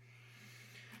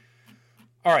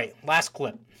 All right, last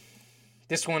clip.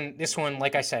 This one,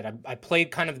 like I said, I played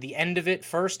kind of the end of it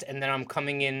first, and then I'm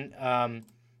coming in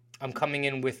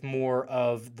with more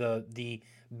of the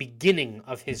beginning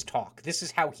of his talk. This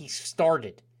is how he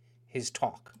started his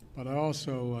talk. But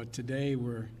also today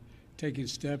we're taking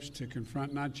steps to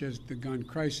confront not just the gun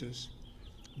crisis,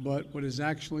 but what is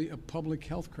actually a public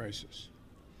health crisis.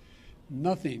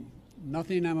 Nothing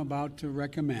I'm about to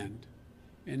recommend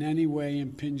in any way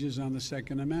impinges on the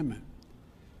Second Amendment.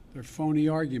 They're phony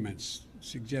arguments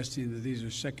suggesting that these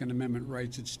are Second Amendment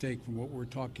rights at stake from what we're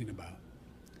talking about.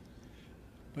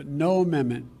 But no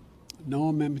amendment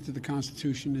to the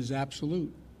Constitution is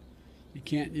absolute. You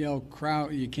can't yell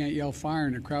fire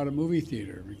in a crowded movie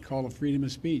theater. We call it freedom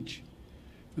of speech.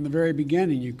 From the very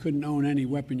beginning, you couldn't own any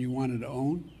weapon you wanted to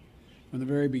own. From the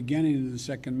very beginning the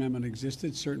Second Amendment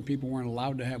existed, certain people weren't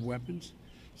allowed to have weapons.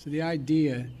 So the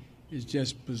idea is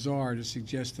just bizarre to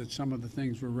suggest that some of the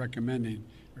things we're recommending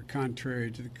are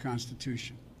contrary to the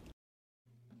Constitution.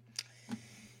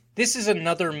 This is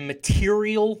another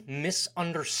material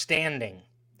misunderstanding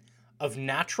of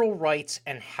natural rights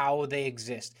and how they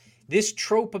exist. This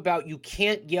trope about you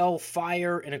can't yell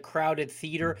fire in a crowded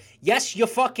theater. Yes, you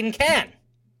fucking can.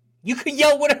 You can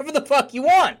yell whatever the fuck you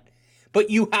want, but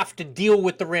you have to deal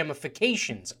with the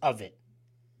ramifications of it.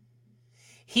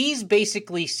 He's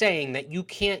basically saying that you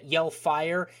can't yell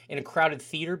fire in a crowded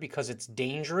theater because it's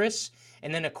dangerous,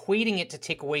 and then equating it to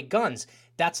take away guns.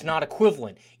 That's not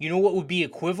equivalent. You know what would be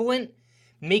equivalent?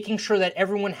 Making sure that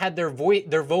everyone had their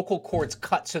vocal cords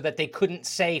cut so that they couldn't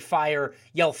say fire,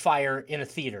 yell fire in a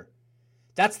theater.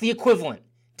 That's the equivalent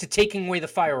to taking away the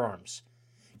firearms.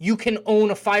 You can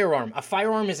own a firearm. A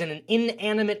firearm is an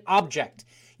inanimate object.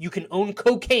 You can own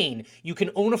cocaine. You can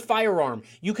own a firearm.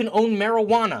 You can own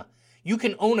marijuana. You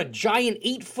can own a giant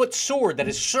 8-foot sword that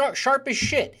is sharp as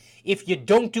shit. If you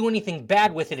don't do anything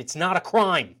bad with it, it's not a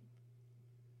crime.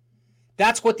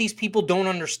 That's what these people don't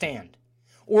understand.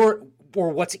 Or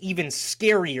what's even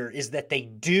scarier is that they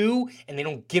do and they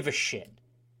don't give a shit.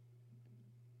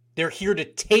 They're here to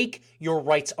take your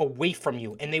rights away from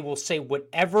you, and they will say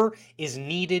whatever is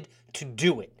needed to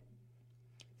do it.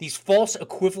 These false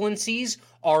equivalencies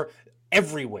are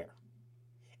everywhere.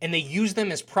 And they use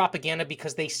them as propaganda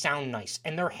because they sound nice,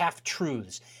 and they're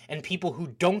half-truths. And people who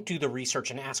don't do the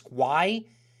research and ask why,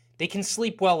 they can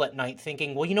sleep well at night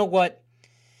thinking, well, you know what?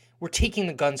 We're taking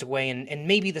the guns away, and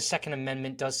maybe the Second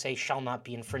Amendment does say shall not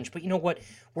be infringed, but you know what?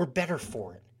 We're better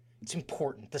for it. It's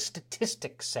important. The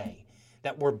statistics say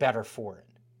that we're better for it.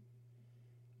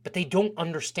 But they don't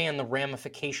understand the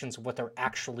ramifications of what they're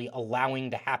actually allowing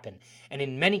to happen, and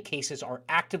in many cases are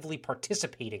actively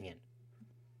participating in.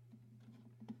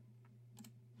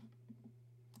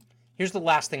 Here's the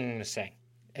last thing I'm going to say.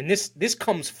 And this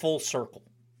comes full circle.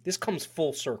 This comes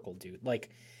full circle, dude. Like,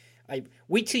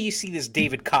 wait till you see this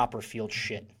David Copperfield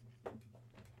shit.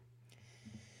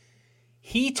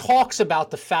 He talks about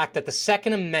the fact that the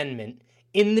Second Amendment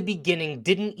in the beginning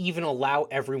didn't even allow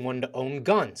everyone to own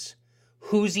guns.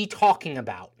 Who's he talking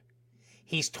about?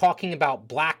 He's talking about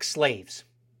black slaves.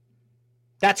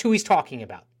 That's who he's talking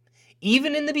about.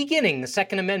 Even in the beginning, the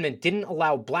Second Amendment didn't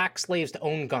allow black slaves to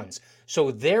own guns.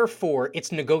 So therefore,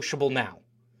 it's negotiable now.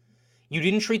 You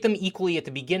didn't treat them equally at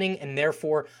the beginning, and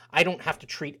therefore, I don't have to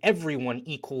treat everyone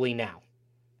equally now.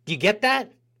 Do you get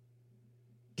that?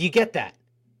 Do you get that?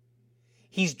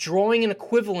 He's drawing an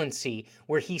equivalency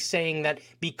where he's saying that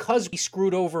because we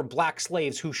screwed over black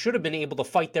slaves who should have been able to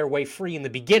fight their way free in the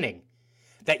beginning,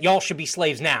 that y'all should be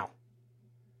slaves now.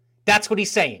 That's what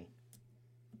he's saying.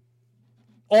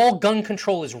 All gun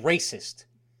control is racist.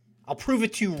 I'll prove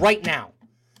it to you right now.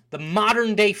 The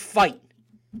modern day fight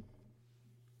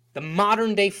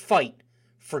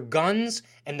for guns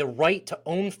and the right to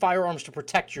own firearms to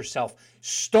protect yourself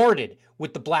started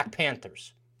with the Black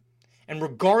Panthers. And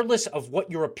regardless of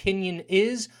what your opinion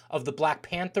is of the Black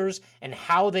Panthers and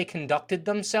how they conducted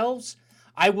themselves,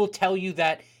 I will tell you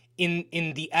that in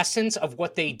the essence of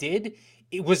what they did,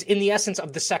 It was in the essence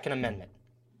of the Second Amendment.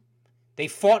 They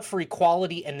fought for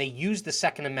equality and they used the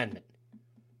Second Amendment.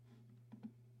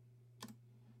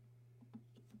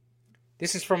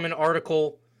 This is from an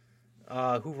article.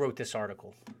 Who wrote this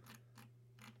article?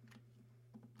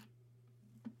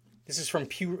 This is from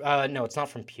Pew. No, it's not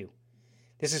from Pew.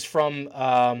 This is from,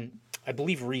 I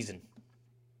believe, Reason.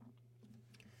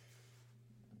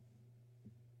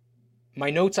 My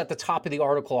notes at the top of the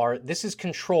article are, this is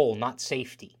control, not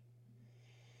safety.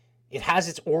 It has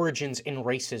its origins in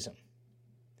racism.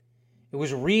 It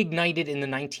was reignited in the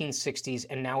 1960s,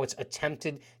 and now it's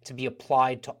attempted to be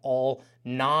applied to all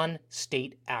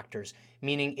non-state actors,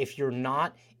 meaning if you're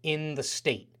not in the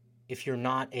state, if you're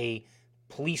not a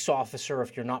police officer,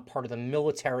 if you're not part of the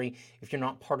military, if you're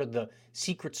not part of the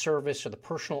Secret Service or the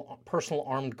personal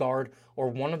armed guard or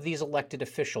one of these elected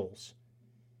officials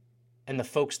and the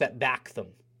folks that back them,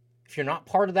 if you're not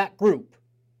part of that group,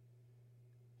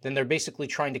 then they're basically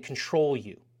trying to control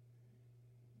you.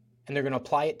 And they're going to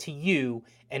apply it to you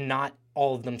and not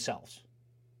all of themselves.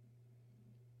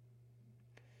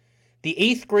 The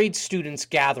 8th grade students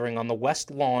gathering on the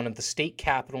west lawn of the state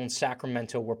capitol in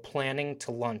Sacramento were planning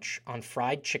to lunch on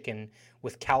fried chicken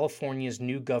with California's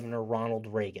new governor, Ronald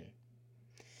Reagan,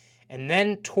 and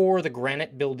then tore the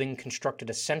granite building constructed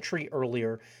a century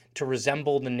earlier to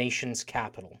resemble the nation's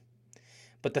capital.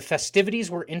 But the festivities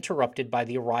were interrupted by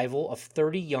the arrival of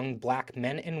 30 young black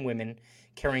men and women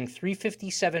carrying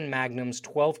 .357 Magnums,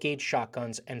 12-gauge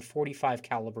shotguns, and .45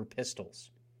 caliber pistols.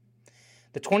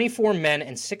 The 24 men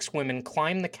and 6 women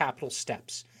climbed the Capitol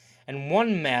steps, and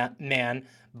one man,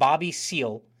 Bobby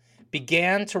Seale,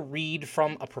 began to read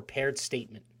from a prepared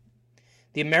statement.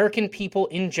 The American people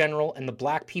in general and the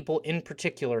black people in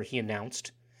particular, he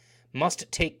announced, must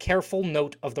take careful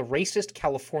note of the racist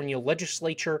California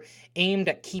legislature aimed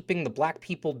at keeping the black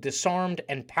people disarmed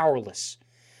and powerless.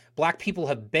 Black people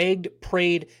have begged,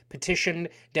 prayed, petitioned,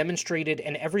 demonstrated,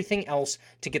 and everything else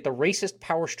to get the racist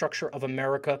power structure of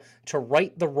America to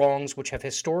right the wrongs which have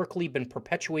historically been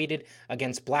perpetuated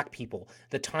against black people.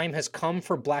 The time has come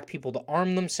for black people to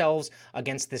arm themselves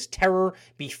against this terror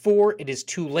before it is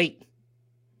too late.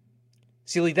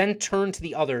 Seale then turned to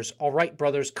the others. All right,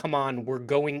 brothers, come on, we're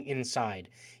going inside.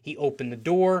 He opened the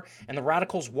door, and the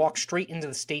radicals walked straight into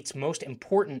the state's most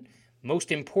important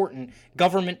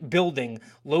government building,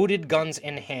 loaded guns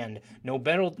in hand. No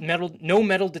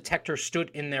metal detector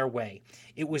stood in their way.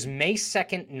 It was May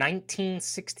 2nd,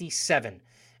 1967,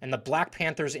 and the Black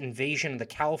Panthers' invasion of the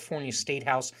California State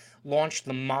House launched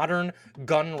the modern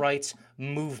gun rights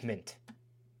movement.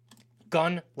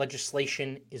 Gun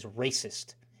legislation is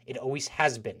racist. It always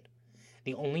has been.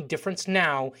 The only difference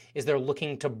now is they're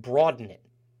looking to broaden it.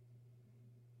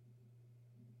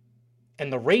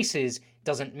 And the races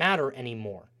doesn't matter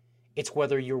anymore. It's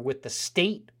whether you're with the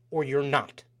state or you're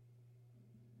not.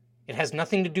 It has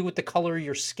nothing to do with the color of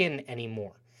your skin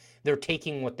anymore. They're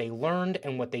taking what they learned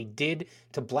and what they did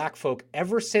to black folk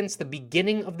ever since the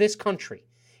beginning of this country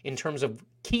in terms of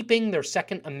keeping their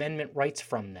Second Amendment rights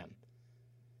from them.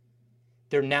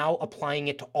 They're now applying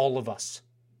it to all of us.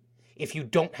 If you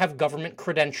don't have government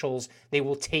credentials, they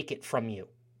will take it from you.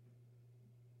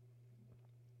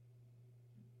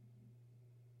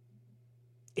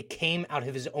 It came out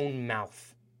of his own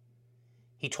mouth.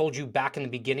 He told you back in the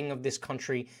beginning of this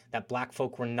country that black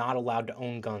folk were not allowed to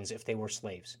own guns if they were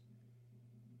slaves.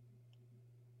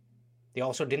 They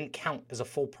also didn't count as a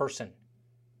full person.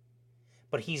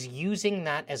 But he's using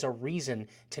that as a reason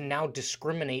to now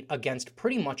discriminate against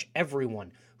pretty much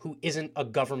everyone who isn't a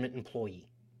government employee.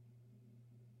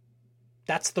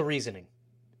 That's the reasoning.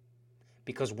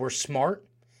 Because we're smart,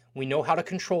 we know how to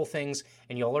control things,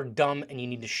 and y'all are dumb and you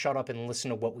need to shut up and listen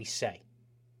to what we say.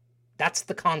 That's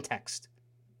the context.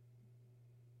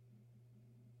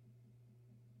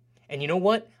 And you know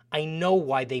what? I know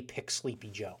why they pick Sleepy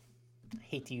Joe. I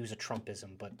hate to use a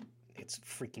Trumpism, but it's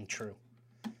freaking true.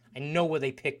 I know why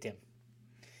they picked him.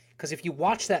 Because if you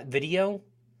watch that video,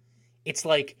 it's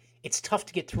like, it's tough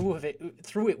to get through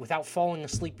it without falling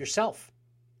asleep yourself.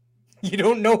 You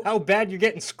don't know how bad you're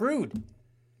getting screwed.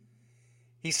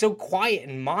 He's so quiet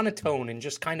and monotone and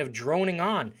just kind of droning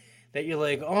on that you're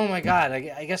like, oh my God,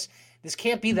 I guess this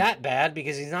can't be that bad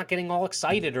because he's not getting all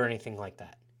excited or anything like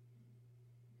that.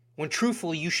 When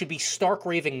truthfully, you should be stark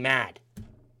raving mad.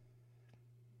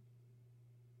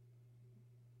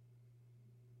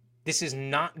 This is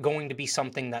not going to be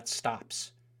something that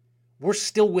stops. We're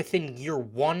still within year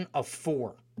 1 of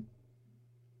 4.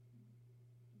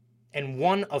 And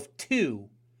 1 of 2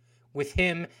 with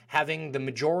him having the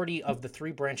majority of the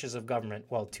 3 branches of government,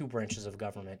 well, 2 branches of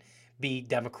government, be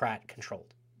Democrat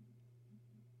controlled.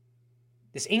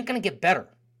 This ain't going to get better.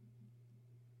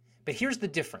 But here's the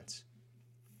difference.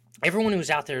 Everyone who's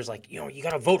out there is like, you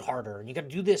got to vote harder and you got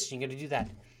to do this and you got to do that.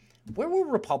 Where were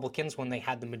Republicans when they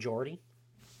had the majority?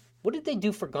 What did they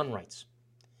do for gun rights?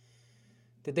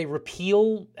 Did they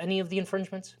repeal any of the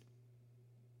infringements?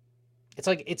 It's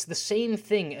like, it's the same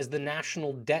thing as the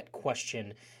national debt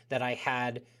question that I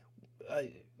had,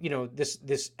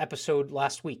 this episode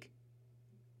last week.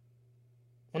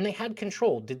 When they had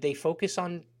control, did they focus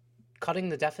on cutting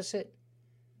the deficit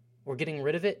or getting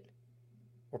rid of it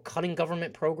or cutting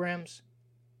government programs?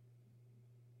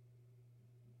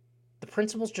 The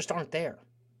principles just aren't there.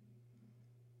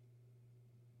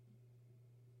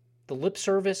 The lip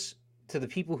service to the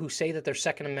people who say that they're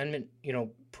Second Amendment,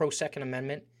 pro-Second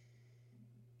Amendment,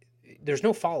 there's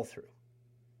no follow-through.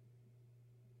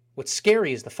 What's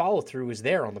scary is the follow-through is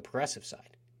there on the progressive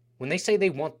side. When they say they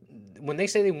want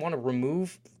to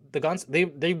remove the guns,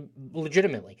 they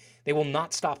legitimately, they will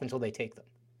not stop until they take them.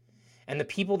 And the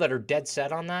people that are dead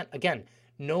set on that, again,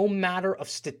 no matter of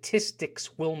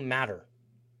statistics will matter.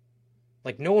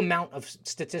 Like, no amount of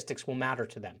statistics will matter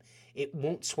to them. It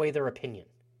won't sway their opinion.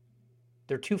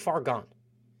 They're too far gone.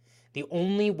 The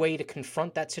only way to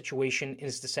confront that situation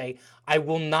is to say, I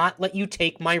will not let you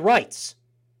take my rights.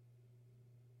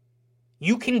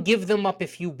 You can give them up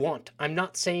if you want. I'm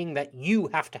not saying that you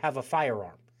have to have a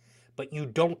firearm, but you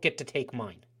don't get to take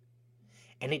mine.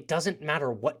 And it doesn't matter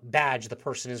what badge the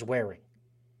person is wearing.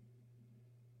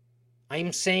 I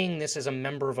am saying this as a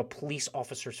member of a police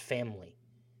officer's family.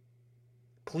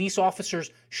 Police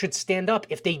officers should stand up.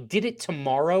 If they did it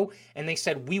tomorrow and they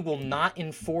said, we will not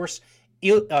enforce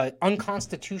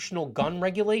unconstitutional gun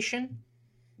regulation,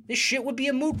 this shit would be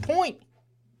a moot point.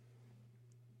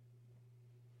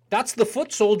 That's the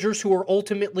foot soldiers who are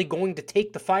ultimately going to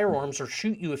take the firearms or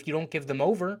shoot you if you don't give them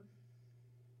over.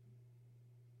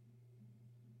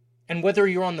 And whether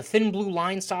you're on the thin blue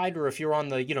line side or if you're on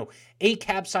the,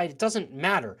 ACAB side, it doesn't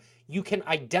matter. You can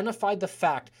identify the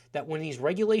fact that when these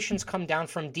regulations come down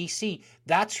from DC,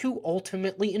 that's who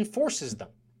ultimately enforces them.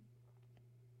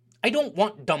 I don't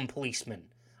want dumb policemen.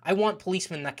 I want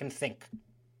policemen that can think.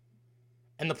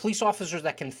 And the police officers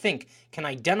that can think can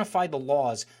identify the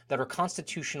laws that are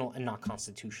constitutional and not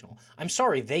constitutional. I'm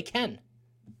sorry, they can.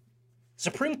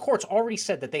 Supreme Court's already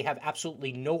said that they have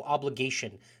absolutely no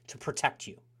obligation to protect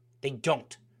you. They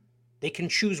don't. They can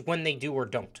choose when they do or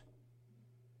don't.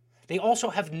 They also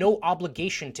have no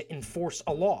obligation to enforce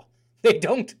a law. They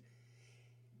don't.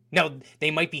 Now,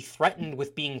 they might be threatened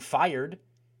with being fired,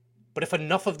 but if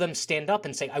enough of them stand up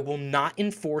and say, I will not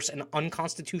enforce an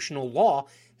unconstitutional law,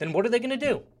 then what are they going to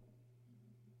do?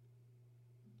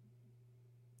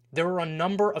 There are a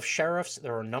number of sheriffs,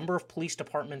 there are a number of police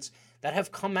departments that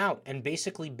have come out and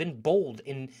basically been bold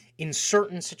in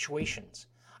certain situations.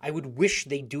 I would wish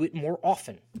they do it more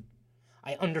often.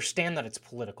 I understand that it's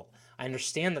political. I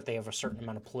understand that they have a certain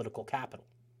amount of political capital.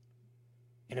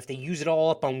 And if they use it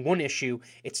all up on one issue,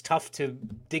 it's tough to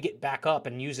dig it back up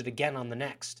and use it again on the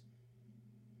next.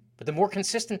 But the more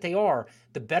consistent they are,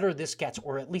 the better this gets,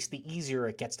 or at least the easier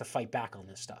it gets to fight back on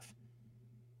this stuff.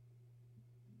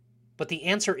 But the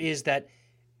answer is that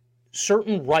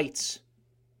certain rights,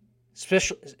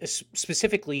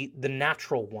 specifically the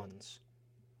natural ones,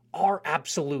 are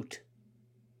absolute.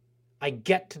 I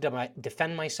get to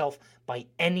defend myself by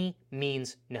any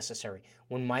means necessary.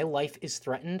 When my life is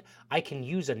threatened, I can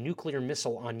use a nuclear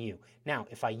missile on you. Now,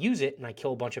 if I use it and I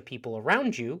kill a bunch of people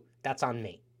around you, that's on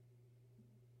me.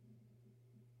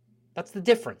 That's the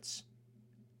difference.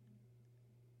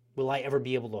 Will I ever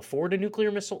be able to afford a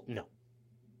nuclear missile? No.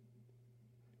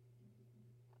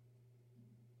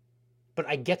 But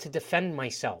I get to defend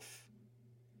myself.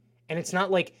 And it's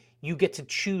not like you get to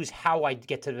choose how I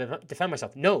get to defend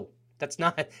myself. No,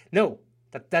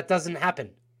 that doesn't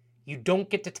happen. You don't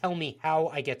get to tell me how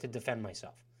I get to defend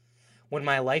myself. When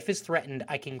my life is threatened,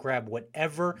 I can grab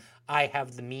whatever I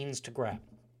have the means to grab.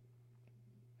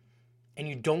 And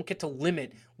you don't get to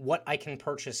limit what I can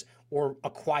purchase or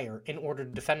acquire in order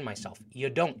to defend myself. You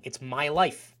don't. It's my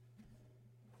life.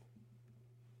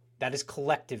 That is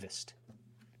collectivist.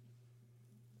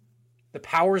 The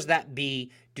powers that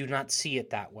be do not see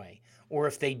it that way. Or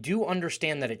if they do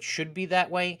understand that it should be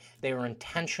that way, they are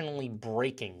intentionally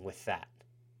breaking with that.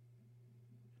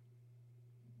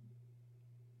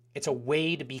 It's a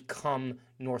way to become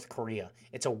North Korea.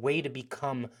 It's a way to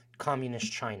become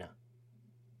communist China,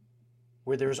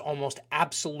 where there's almost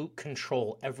absolute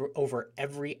control over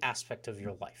every aspect of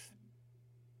your life.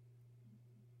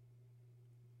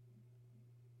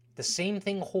 The same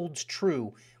thing holds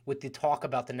true with the talk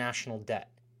about the national debt.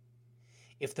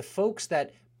 If the folks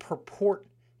that purport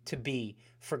to be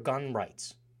for gun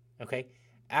rights, okay,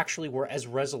 actually were as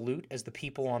resolute as the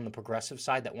people on the progressive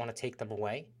side that want to take them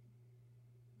away,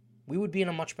 we would be in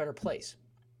a much better place.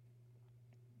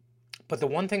 But the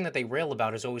one thing that they rail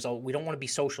about is always, oh, we don't want to be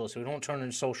socialists. We don't turn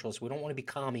into socialists. We don't want to be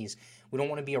commies. We don't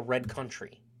want to be a red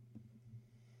country.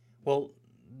 Well,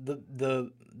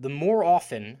 the more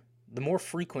often, the more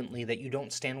frequently that you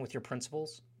don't stand with your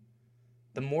principles,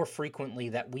 the more frequently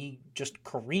that we just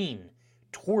careen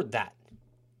toward that.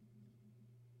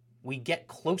 We get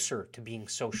closer to being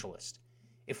socialist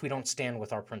if we don't stand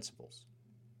with our principles.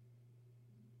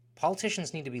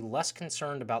 Politicians need to be less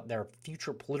concerned about their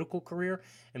future political career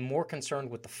and more concerned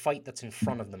with the fight that's in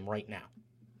front of them right now.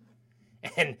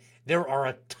 And there are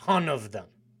a ton of them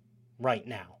right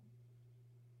now.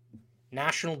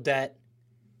 National debt,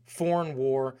 foreign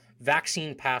war,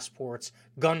 vaccine passports,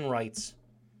 gun rights,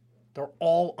 they're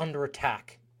all under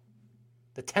attack.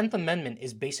 The 10th Amendment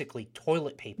is basically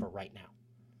toilet paper right now.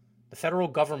 The federal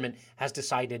government has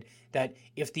decided that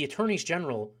if the attorneys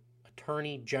general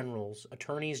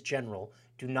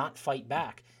do not fight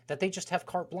back, that they just have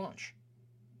carte blanche.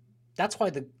 That's why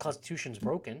the Constitution's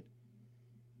broken,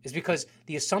 is because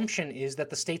the assumption is that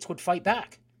the states would fight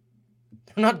back.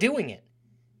 They're not doing it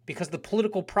because the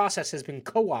political process has been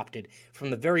co-opted from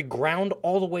the very ground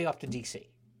all the way up to D.C.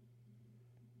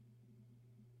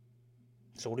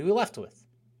 So what are we left with?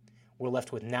 We're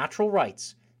left with natural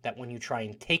rights that when you try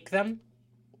and take them,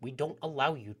 we don't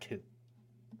allow you to.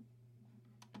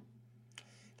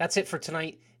 That's it for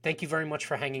tonight. Thank you very much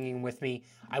for hanging in with me.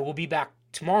 I will be back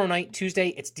tomorrow night, Tuesday.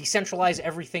 It's Decentralize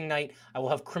Everything night. I will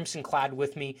have Crimson Clad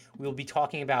with me. We will be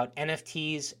talking about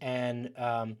NFTs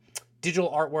and digital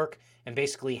artwork, and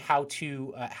basically how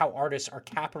artists are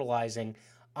capitalizing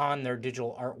on their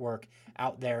digital artwork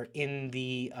out there in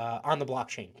the on the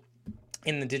blockchain,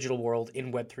 in the digital world,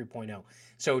 in Web 3.0.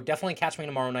 So definitely catch me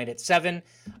tomorrow night at 7.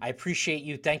 I appreciate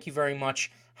you. Thank you very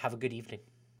much. Have a good evening.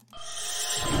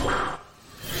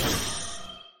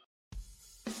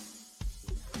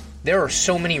 There are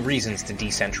so many reasons to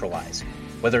decentralize,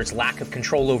 whether it's lack of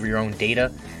control over your own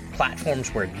data,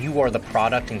 platforms where you are the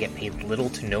product and get paid little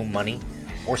to no money,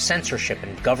 or censorship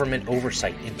and government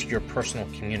oversight into your personal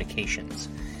communications.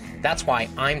 That's why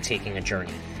I'm taking a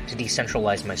journey to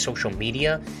decentralize my social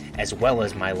media as well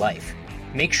as my life.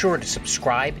 Make sure to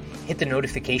subscribe, hit the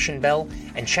notification bell,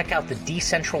 and check out the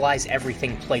Decentralize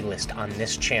Everything playlist on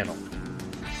this channel.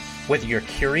 Whether you're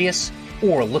curious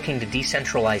or looking to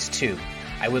decentralize too,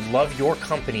 I would love your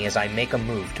company as I make a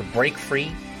move to break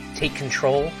free, take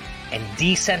control, and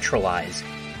decentralize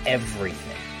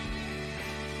everything.